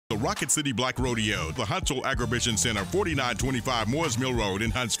Rocket City Black Rodeo, the Huntsville Agribition Center, 4925 Moores Mill Road in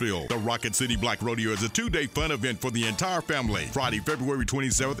Huntsville. The Rocket City Black Rodeo is a two-day fun event for the entire family. Friday, February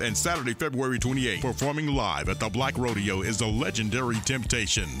 27th and Saturday, February 28th. Performing live at the Black Rodeo is the legendary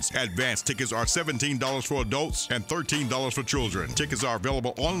Temptations. Advance tickets are $17 for adults and $13 for children. Tickets are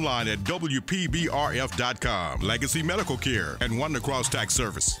available online at WPBRF.com. Legacy Medical Care and Wonder Cross Tax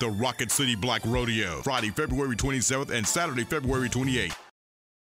Service. The Rocket City Black Rodeo, Friday, February 27th and Saturday, February 28th.